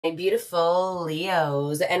My beautiful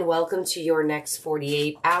Leos, and welcome to your next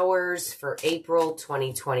 48 hours for April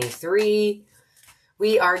 2023.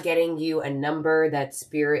 We are getting you a number that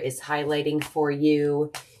Spirit is highlighting for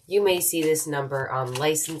you. You may see this number on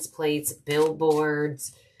license plates,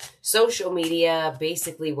 billboards, social media,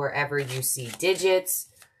 basically wherever you see digits.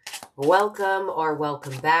 Welcome or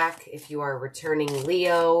welcome back if you are returning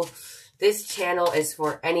Leo. This channel is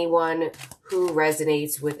for anyone who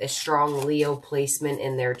resonates with a strong Leo placement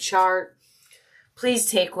in their chart. Please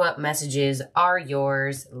take what messages are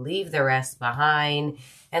yours, leave the rest behind,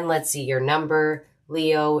 and let's see your number.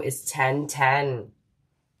 Leo is 1010.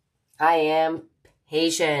 I am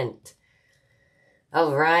patient.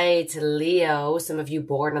 All right, Leo, some of you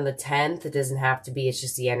born on the 10th. It doesn't have to be, it's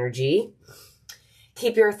just the energy.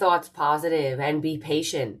 Keep your thoughts positive and be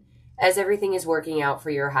patient, as everything is working out for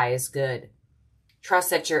your highest good.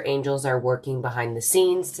 Trust that your angels are working behind the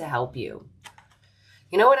scenes to help you.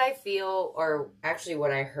 You know what I feel, or actually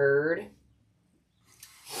what I heard?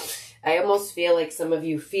 I almost feel like some of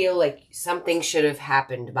you feel like something should have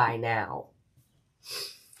happened by now.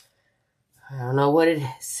 I don't know what it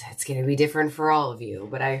is. It's going to be different for all of you.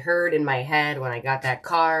 But I heard in my head when I got that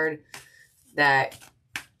card that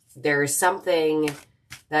there is something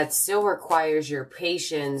that still requires your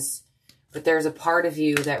patience, but there's a part of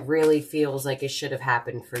you that really feels like it should have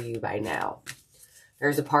happened for you by now.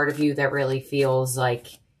 There's a part of you that really feels like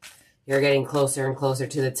you're getting closer and closer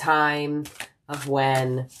to the time of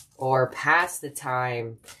when, or past the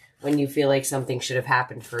time when you feel like something should have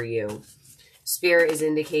happened for you. Spirit is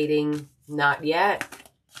indicating not yet.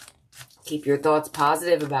 Keep your thoughts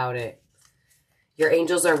positive about it. Your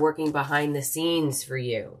angels are working behind the scenes for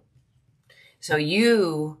you. So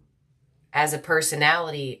you, as a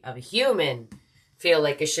personality of a human, feel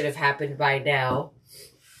like it should have happened by now.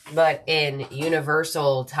 But in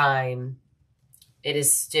universal time, it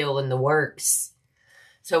is still in the works.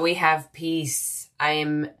 So we have peace. I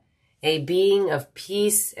am a being of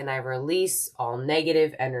peace, and I release all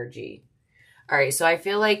negative energy. All right, so I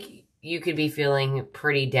feel like you could be feeling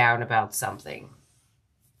pretty down about something.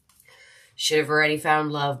 Should have already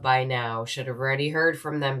found love by now. Should have already heard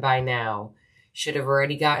from them by now. Should have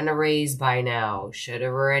already gotten a raise by now. Should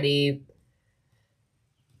have already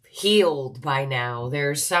healed by now.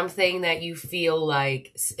 There's something that you feel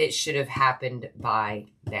like it should have happened by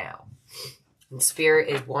now. And Spirit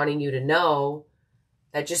is wanting you to know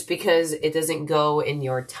that just because it doesn't go in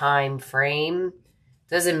your time frame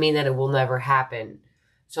doesn't mean that it will never happen.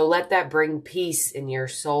 So let that bring peace in your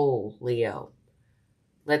soul, Leo.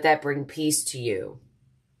 Let that bring peace to you.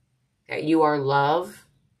 That you are love.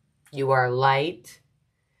 You are light.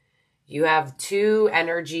 You have two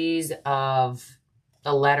energies of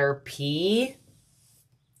the letter P.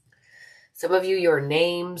 Some of you, your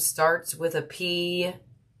name starts with a P.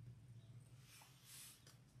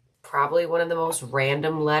 Probably one of the most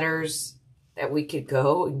random letters that we could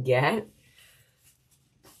go and get.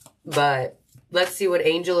 But let's see what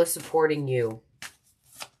angel is supporting you.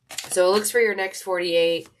 So it looks for your next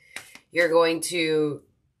 48. You're going to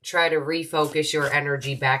try to refocus your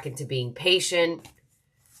energy back into being patient,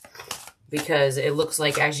 because it looks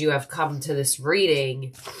like as you have come to this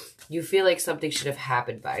reading, you feel like something should have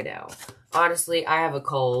happened by now. Honestly, I have a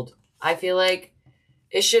cold. I feel like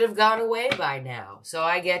it should have gone away by now. So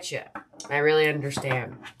I get you. I really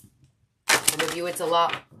understand. Some of you, it's a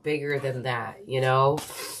lot bigger than that, you know?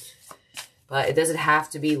 But it doesn't have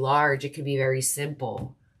to be large. It could be very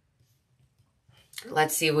simple.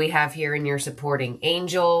 Let's see what we have here in your supporting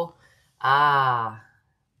angel. The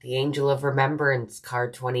Angel of Remembrance,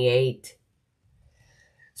 card 28.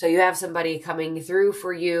 So you have somebody coming through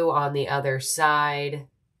for you on the other side,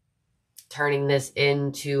 turning this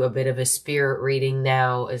into a bit of a spirit reading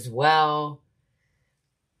now as well.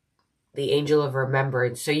 The Angel of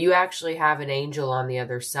Remembrance. So you actually have an angel on the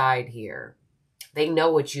other side here. They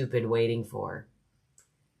know what you've been waiting for.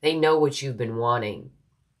 They know what you've been wanting.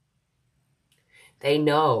 They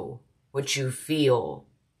know what you feel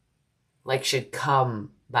like should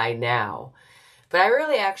come by now. But I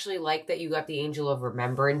really actually like that you got the Angel of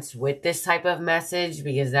Remembrance with this type of message,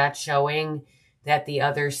 because that's showing that the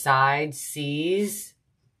other side sees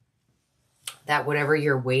that whatever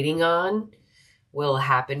you're waiting on will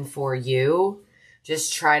happen for you.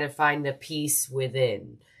 Just try to find the peace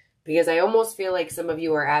within. Because I almost feel like some of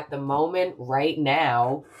you are at the moment right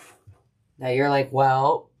now that you're like,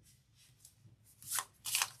 well,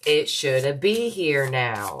 it should be here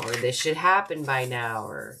now, or this should happen by now,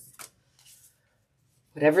 or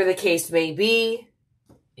whatever the case may be.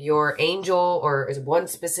 Your angel, or is one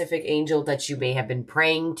specific angel that you may have been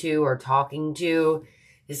praying to or talking to,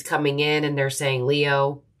 is coming in and they're saying,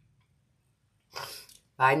 Leo,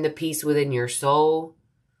 Find the peace within your soul.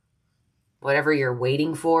 Whatever you're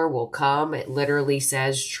waiting for will come. It literally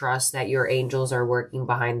says trust that your angels are working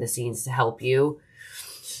behind the scenes to help you.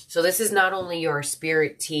 So this is not only your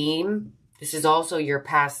spirit team, this is also your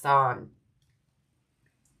passed on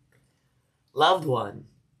loved one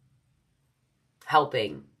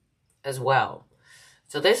helping as well.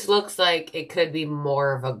 So this looks like it could be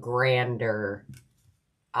more of a grander,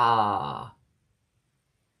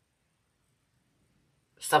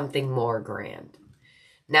 something more grand.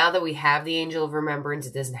 Now that we have the Angel of Remembrance,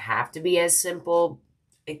 it doesn't have to be as simple.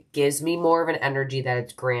 It gives me more of an energy that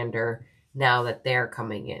it's grander now that they're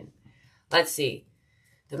coming in. Let's see.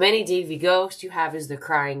 The many DV ghost you have is the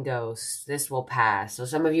crying ghost. This will pass. So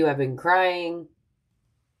some of you have been crying.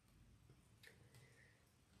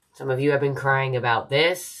 Some of you have been crying about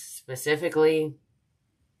this specifically.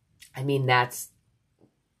 I mean, that's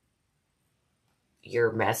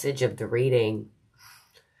your message of the reading.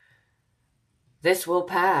 This will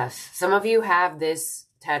pass. Some of you have this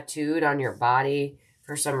tattooed on your body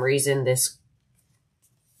for some reason. This,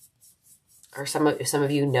 or some of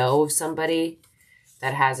you know of somebody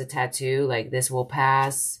that has a tattoo like this will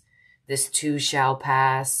pass. This too shall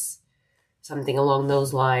pass. Something along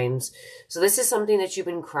those lines. So this is something that you've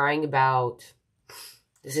been crying about.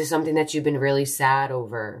 This is something that you've been really sad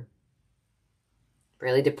over.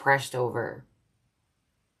 Really depressed over.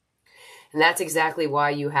 And that's exactly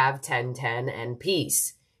why you have 1010 and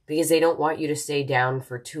peace. Because they don't want you to stay down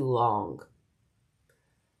for too long.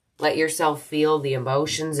 Let yourself feel the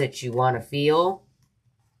emotions that you want to feel.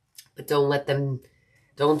 But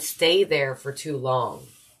don't stay there for too long.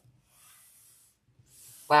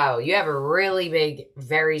 Wow, you have a really big,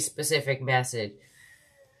 very specific message.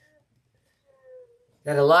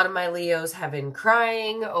 That a lot of my Leos have been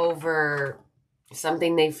crying over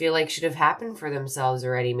something they feel like should have happened for themselves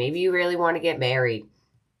already. Maybe you really want to get married.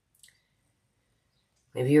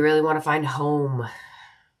 Maybe you really want to find a home.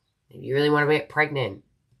 Maybe you really want to get pregnant.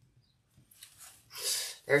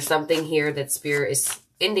 There's something here that Spirit is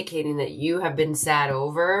indicating that you have been sad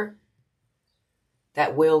over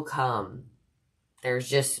that will come. There's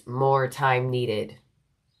just more time needed.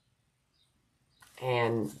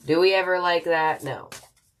 And do we ever like that? No.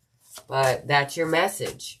 But that's your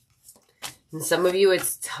message. And some of you,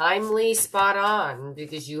 it's timely, spot on,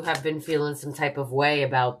 because you have been feeling some type of way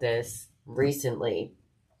about this recently.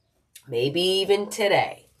 Maybe even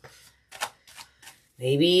today.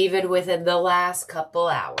 Maybe even within the last couple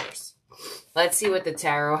hours. Let's see what the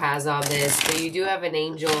tarot has on this. So you do have an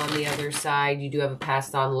angel on the other side. You do have a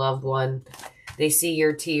passed on loved one. They see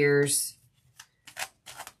your tears.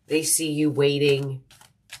 They see you waiting.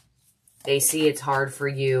 They see it's hard for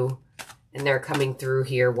you. And they're coming through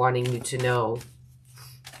here wanting you to know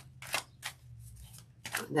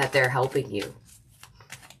that they're helping you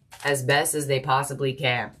as best as they possibly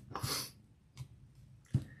can.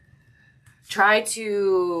 Try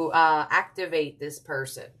to activate this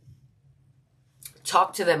person.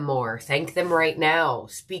 Talk to them more. Thank them right now.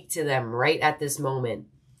 Speak to them right at this moment.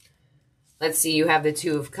 Let's see, you have the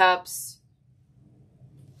Two of Cups,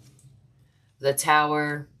 the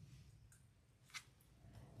Tower,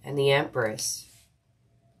 and the Empress.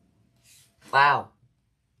 Wow.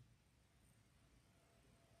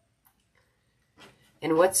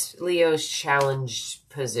 And what's Leo's challenge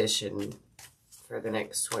position for the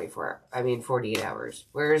next 48 hours?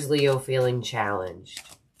 Where is Leo feeling challenged?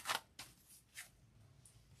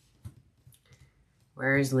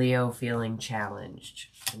 Where is Leo feeling challenged?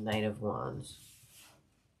 The Knight of Wands.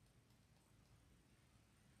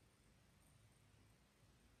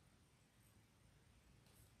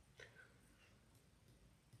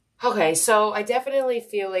 Okay, so I definitely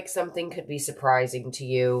feel like something could be surprising to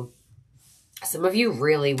you. Some of you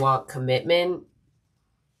really want commitment.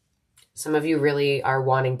 Some of you really are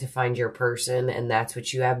wanting to find your person, and that's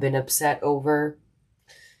what you have been upset over.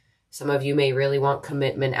 Some of you may really want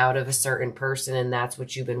commitment out of a certain person, and that's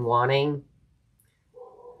what you've been wanting.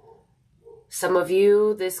 Some of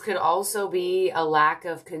you, this could also be a lack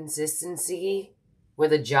of consistency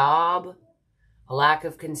with a job, a lack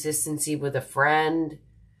of consistency with a friend,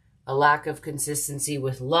 a lack of consistency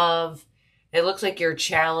with love. It looks like your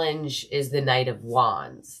challenge is the Knight of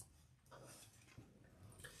Wands.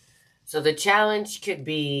 So the challenge could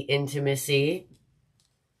be intimacy.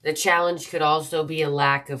 The challenge could also be a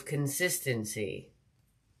lack of consistency.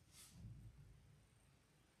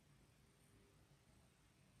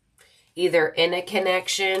 Either in a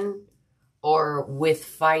connection or with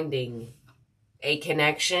finding a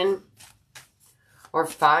connection or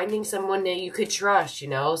finding someone that you could trust, you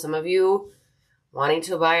know. Some of you wanting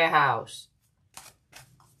to buy a house.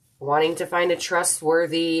 wanting to find a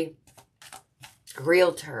trustworthy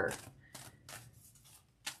realtor.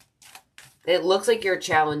 It looks like your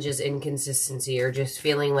challenge is inconsistency, or just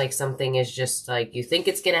feeling like something is just like, you think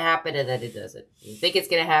it's going to happen and then it doesn't. You think it's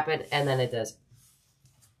going to happen and then it doesn't.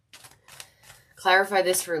 Clarify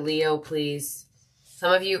this for Leo, please.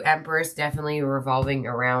 Some of you, Empress, definitely revolving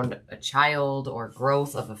around a child or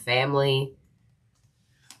growth of a family.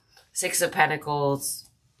 Six of Pentacles,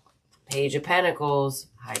 Page of Pentacles,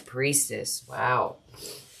 High Priestess. Wow.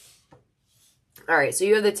 All right, so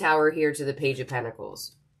you have the Tower here to the Page of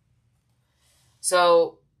Pentacles.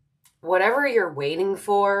 So whatever you're waiting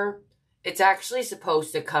for, it's actually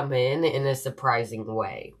supposed to come in a surprising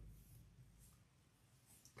way.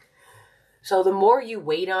 So the more you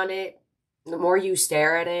wait on it, the more you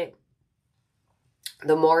stare at it,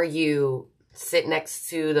 the more you sit next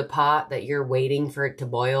to the pot that you're waiting for it to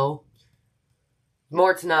boil, the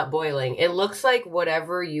more it's not boiling. It looks like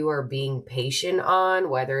whatever you are being patient on,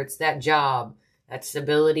 whether it's that job, that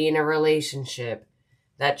stability in a relationship,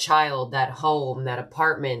 that child, that home, that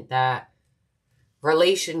apartment, that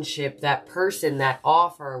relationship, that person, that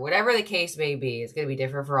offer, whatever the case may be, it's going to be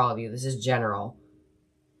different for all of you. This is general.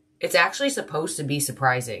 It's actually supposed to be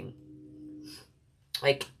surprising.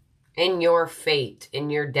 Like, in your fate, in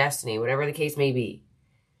your destiny, whatever the case may be.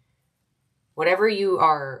 Whatever you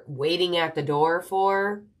are waiting at the door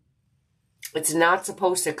for, it's not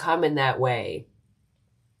supposed to come in that way.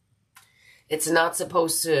 It's not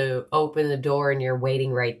supposed to open the door and you're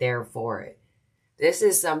waiting right there for it. This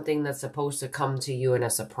is something that's supposed to come to you in a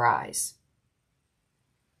surprise.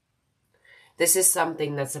 This is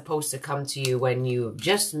something that's supposed to come to you when you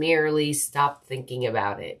just merely stop thinking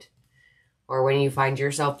about it. Or when you find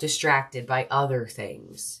yourself distracted by other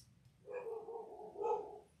things.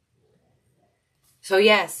 So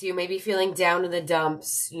yes, you may be feeling down in the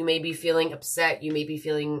dumps. You may be feeling upset. You may be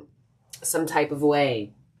feeling some type of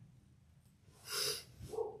way.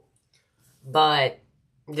 But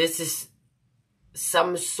this is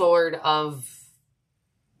some sort of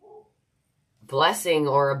blessing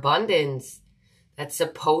or abundance that's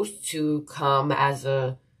supposed to come as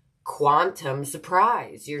a quantum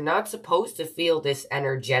surprise. You're not supposed to feel this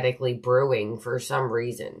energetically brewing for some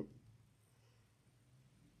reason.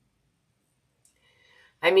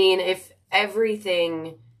 I mean, if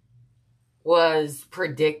everything was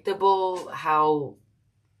predictable, how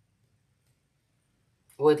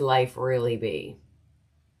would life really be?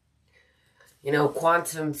 You know,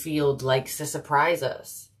 quantum field likes to surprise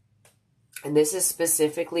us. And this is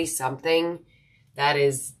specifically something that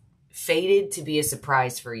is fated to be a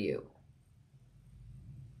surprise for you.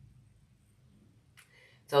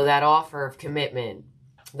 So that offer of commitment,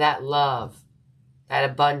 that love, that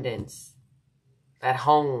abundance, that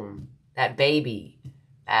home, that baby,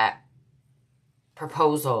 that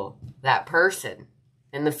proposal, that person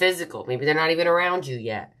in the physical. Maybe they're not even around you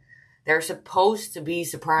yet. They're supposed to be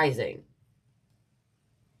surprising.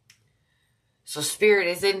 So Spirit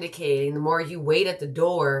is indicating the more you wait at the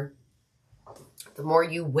door, the more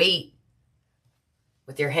you wait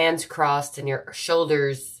with your hands crossed and your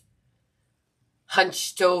shoulders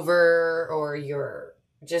hunched over, or you're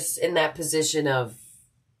just in that position of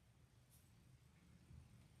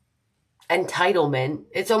entitlement,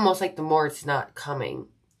 it's almost like the more it's not coming.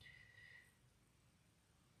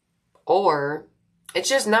 Or it's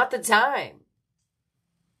just not the time.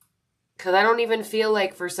 Because I don't even feel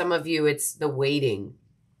like for some of you it's the waiting.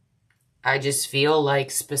 I just feel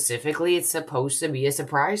like specifically it's supposed to be a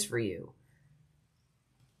surprise for you.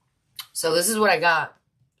 So this is what I got.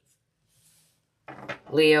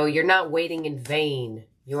 Leo, you're not waiting in vain.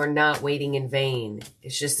 You're not waiting in vain.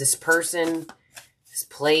 It's just this person, this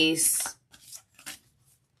place,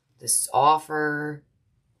 this offer,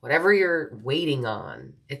 whatever you're waiting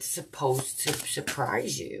on, it's supposed to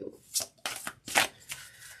surprise you.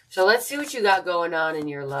 So let's see what you got going on in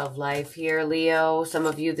your love life here, Leo. Some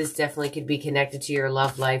of you, this definitely could be connected to your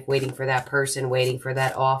love life, waiting for that person, waiting for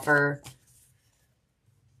that offer.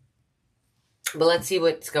 But let's see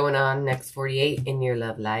what's going on next 48 in your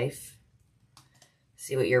love life.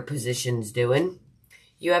 See what your position's doing.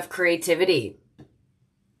 You have creativity.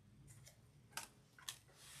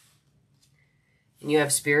 And you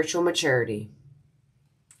have spiritual maturity.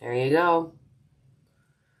 There you go.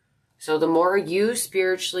 So the more you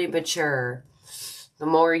spiritually mature, the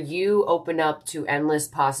more you open up to endless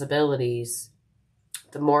possibilities,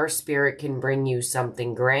 the more Spirit can bring you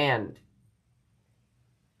something grand.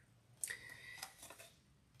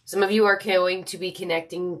 Some of you are going to be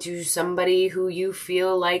connecting to somebody who you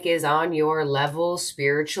feel like is on your level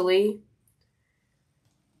spiritually.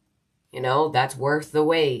 You know, that's worth the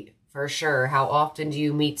wait For sure. How often do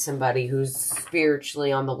you meet somebody who's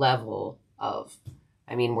spiritually on the level of?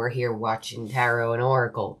 I mean, we're here watching tarot and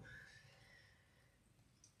oracle.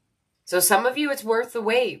 So some of you, it's worth the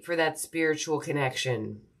wait for that spiritual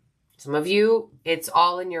connection. Some of you, it's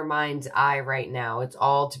all in your mind's eye right now. It's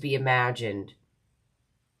all to be imagined.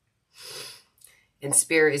 And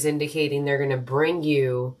Spirit is indicating they're going to bring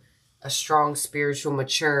you a strong, spiritual,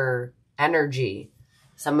 mature energy.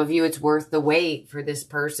 Some of you, it's worth the wait for this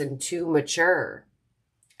person to mature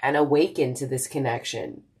and awaken to this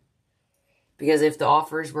connection. Because if the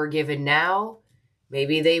offers were given now,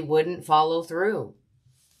 maybe they wouldn't follow through.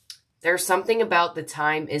 There's something about the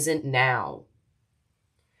time isn't now.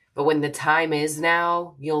 But when the time is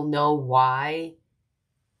now, you'll know why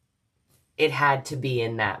it had to be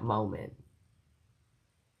in that moment.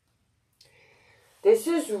 This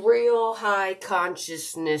is real high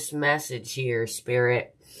consciousness message here,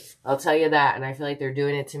 Spirit. I'll tell you that. And I feel like they're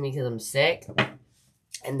doing it to me because I'm sick.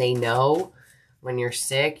 And they know when you're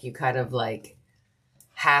sick, you kind of like,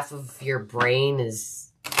 half of your brain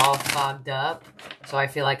is all fogged up. So I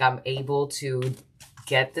feel like I'm able to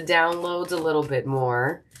get the downloads a little bit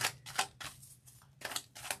more.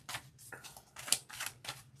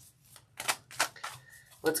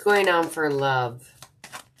 What's going on for love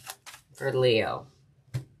for Leo?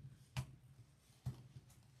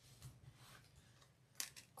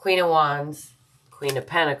 Queen of Wands, Queen of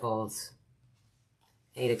Pentacles,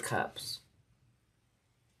 Eight of Cups.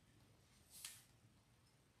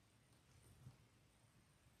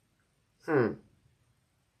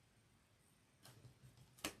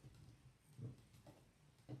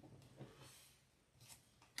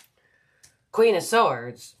 Queen of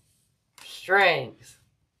Swords, Strength,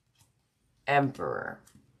 Emperor.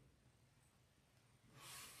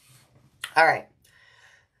 All right.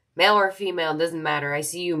 Male or female, doesn't matter. I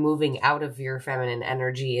see you moving out of your feminine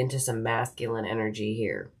energy into some masculine energy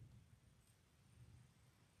here.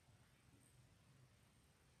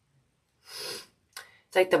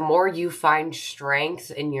 It's like the more you find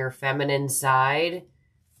strength in your feminine side,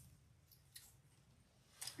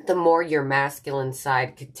 the more your masculine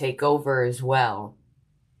side could take over as well.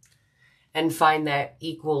 And find that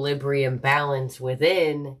equilibrium balance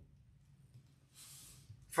within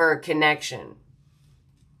for a connection.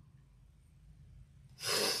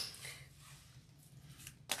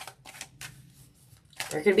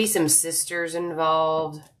 There could be some sisters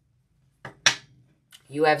involved.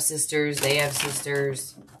 You have sisters, they have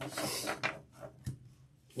sisters.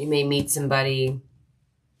 You may meet somebody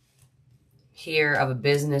here of a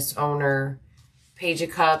business owner. Page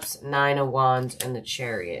of Cups, Nine of Wands, and the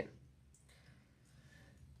Chariot.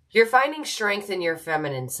 You're finding strength in your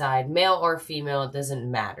feminine side, male or female, it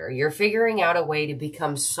doesn't matter. You're figuring out a way to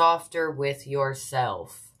become softer with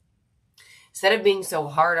yourself. Instead of being so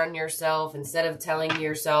hard on yourself, instead of telling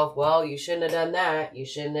yourself, well, you shouldn't have done that, you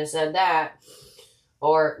shouldn't have said that.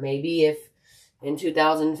 Or maybe if in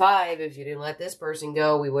 2005, if you didn't let this person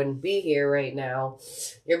go, we wouldn't be here right now.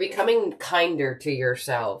 You're becoming kinder to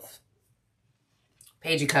yourself.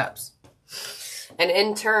 Page of Cups. And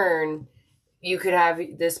in turn, you could have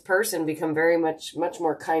this person become very much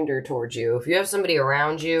more kinder towards you. If you have somebody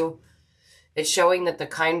around you, it's showing that the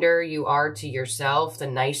kinder you are to yourself, the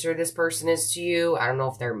nicer this person is to you. I don't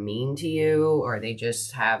know if they're mean to you or they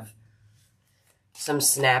just have some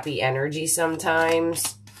snappy energy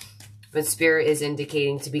sometimes. But Spirit is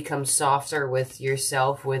indicating to become softer with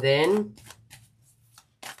yourself within.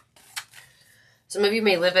 Some of you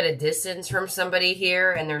may live at a distance from somebody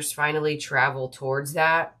here and there's finally travel towards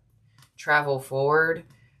that. Travel forward.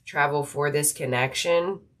 Travel for this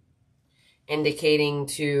connection. Indicating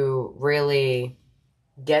to really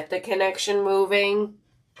get the connection moving.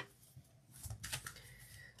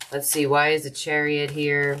 Let's see, why is the Chariot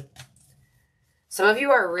here? Some of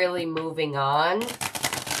you are really moving on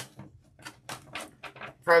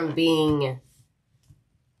from being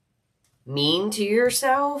mean to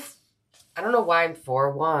yourself. I don't know why I'm Four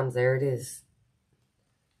of Wands. There it is.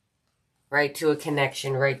 Right to a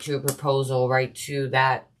connection, right to a proposal, right to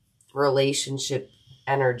that relationship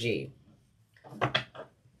energy.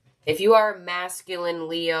 If you are a masculine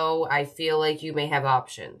Leo, I feel like you may have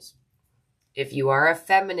options. If you are a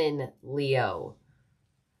feminine Leo,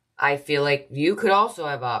 I feel like you could also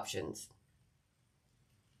have options.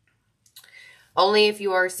 Only if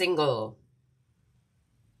you are single.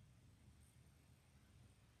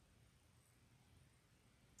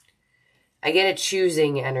 I get a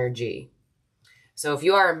choosing energy. So if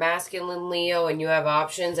you are a masculine Leo and you have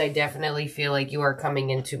options, I definitely feel like you are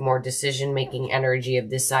coming into more decision-making energy of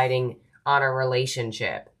deciding on a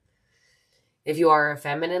relationship. If you are a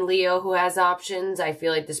feminine Leo who has options, I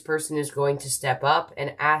feel like this person is going to step up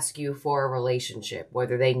and ask you for a relationship.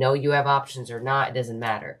 Whether they know you have options or not, it doesn't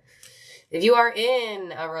matter. If you are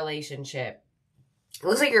in a relationship, it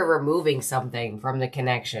looks like you're removing something from the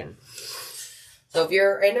connection. So if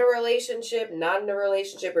you're in a relationship, not in a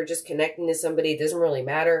relationship, or just connecting to somebody, it doesn't really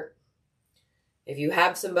matter. If you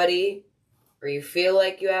have somebody, or you feel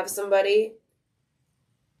like you have somebody,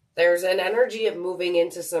 there's an energy of moving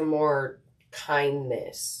into some more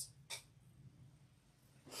kindness.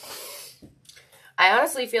 I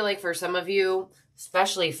honestly feel like for some of you,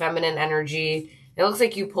 especially feminine energy, it looks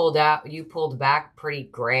like you pulled back pretty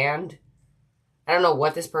grand. I don't know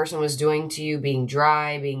what this person was doing to you, being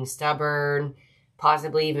dry, being stubborn,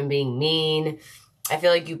 possibly even being mean. I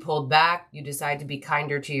feel like you pulled back. You decided to be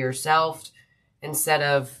kinder to yourself instead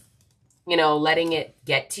of, letting it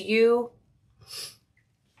get to you.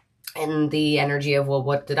 And the energy of, well,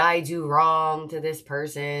 what did I do wrong to this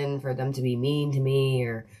person for them to be mean to me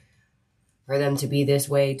or for them to be this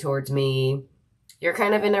way towards me? You're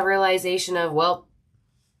kind of in a realization of, well,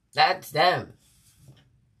 that's them.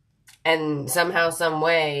 And somehow, some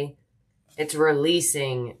way, it's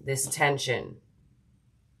releasing this tension.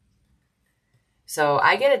 So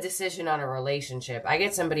I get a decision on a relationship. I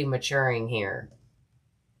get somebody maturing here.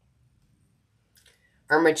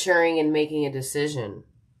 Or maturing and making a decision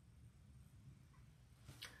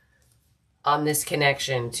on this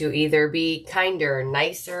connection to either be kinder,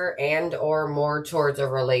 nicer, and or more towards a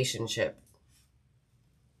relationship.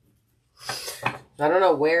 I don't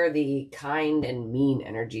know where the kind and mean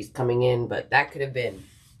energy is coming in, but that could have been.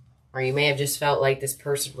 Or you may have just felt like this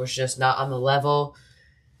person was just not on the level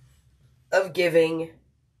of giving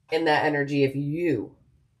in that energy if you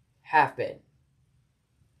have been.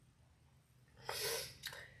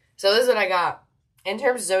 So this is what I got. In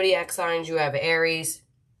terms of zodiac signs, you have Aries,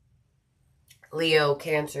 Leo,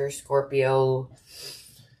 Cancer, Scorpio,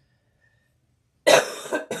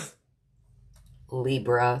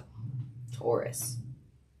 Libra, Taurus.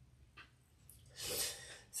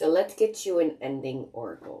 So let's get you an ending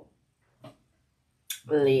oracle.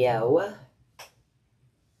 Leo.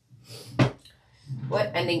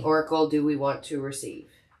 What ending oracle do we want to receive?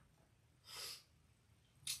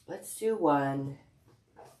 Let's do one.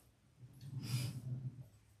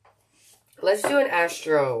 Let's do an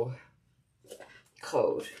astro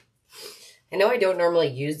code. I know I don't normally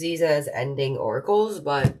use these as ending oracles,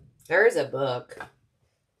 but there is a book.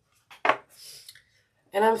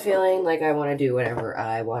 And I'm feeling like I want to do whatever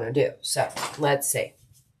I want to do. So, let's see.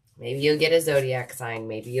 Maybe you'll get a zodiac sign.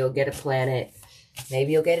 Maybe you'll get a planet.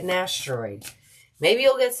 Maybe you'll get an asteroid. Maybe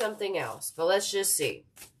you'll get something else. But let's just see.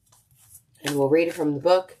 And we'll read it from the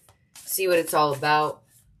book. See what it's all about.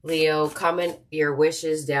 Leo, comment your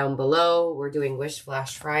wishes down below. We're doing Wish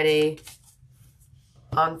Flash Friday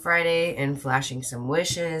on Friday and flashing some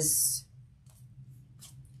wishes.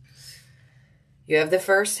 You have the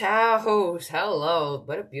first house. Hello.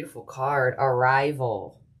 What a beautiful card.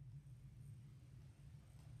 Arrival.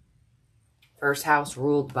 First house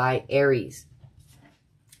ruled by Aries.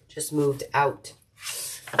 Just moved out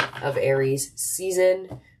of Aries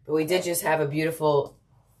season. But we did just have a beautiful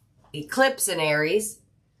eclipse in Aries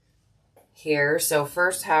here. So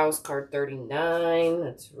first house, card 39.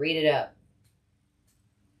 Let's read it up.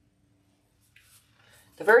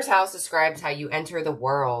 The first house describes how you enter the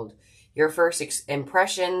world, your first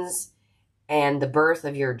impressions, and the birth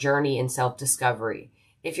of your journey in self-discovery.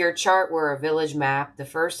 If your chart were a village map, the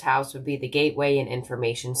first house would be the gateway and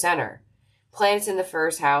information center. Planets in the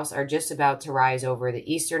first house are just about to rise over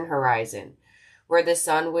the eastern horizon, where the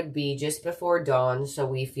sun would be just before dawn, so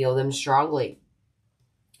we feel them strongly.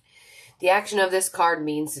 The action of this card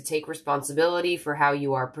means to take responsibility for how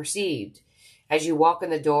you are perceived. As you walk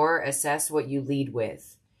in the door, assess what you lead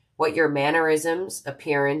with, what your mannerisms,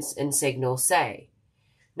 appearance, and signals say.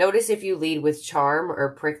 Notice if you lead with charm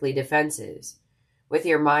or prickly defenses, with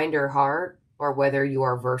your mind or heart, or whether you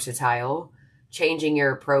are versatile, changing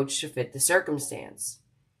your approach to fit the circumstance.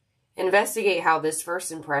 Investigate how this first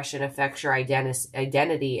impression affects your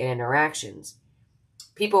identity and interactions.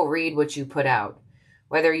 People read what you put out,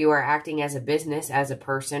 whether you are acting as a business, as a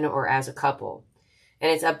person, or as a couple. And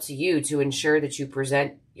it's up to you to ensure that you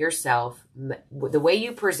present yourself, the way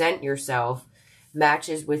you present yourself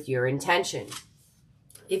matches with your intention.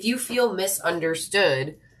 If you feel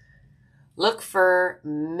misunderstood, look for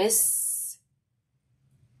misperception,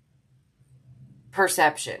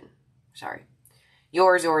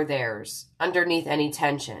 yours or theirs, underneath any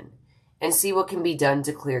tension, and see what can be done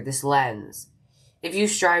to clear this lens. If you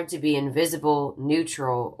strive to be invisible,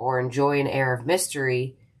 neutral, or enjoy an air of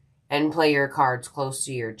mystery, and play your cards close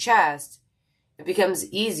to your chest, It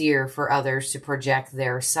becomes easier for others to project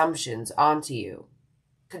their assumptions onto you.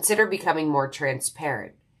 Consider becoming more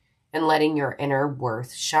transparent and letting your inner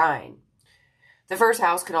worth shine. The first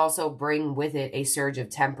house can also bring with it a surge of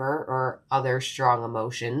temper or other strong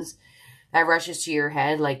emotions that rushes to your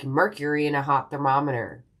head like mercury in a hot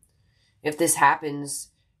thermometer. If this happens,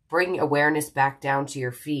 bring awareness back down to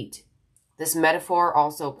your feet. This metaphor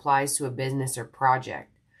also applies to a business or project.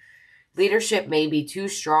 Leadership may be too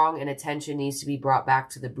strong and attention needs to be brought back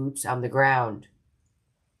to the boots on the ground.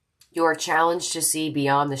 You are challenged to see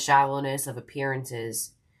beyond the shallowness of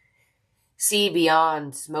appearances. See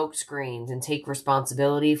beyond smoke screens and take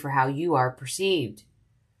responsibility for how you are perceived.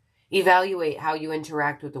 Evaluate how you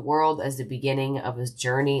interact with the world as the beginning of a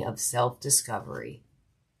journey of self-discovery.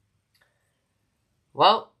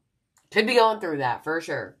 Well, could be going through that for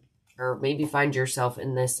sure. Or maybe find yourself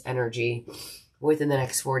in this energy within the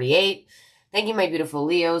next 48. Thank you, my beautiful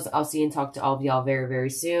Leos. I'll see and talk to all of y'all very, very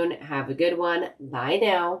soon. Have a good one. Bye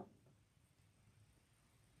now.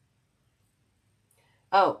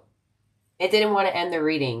 Oh, it didn't want to end the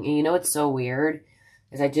reading. And you know what's so weird?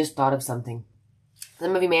 Is I just thought of something.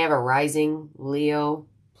 Some of you may have a rising Leo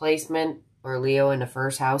placement or Leo in the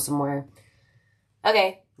first house somewhere.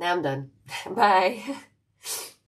 Okay, now I'm done. Bye.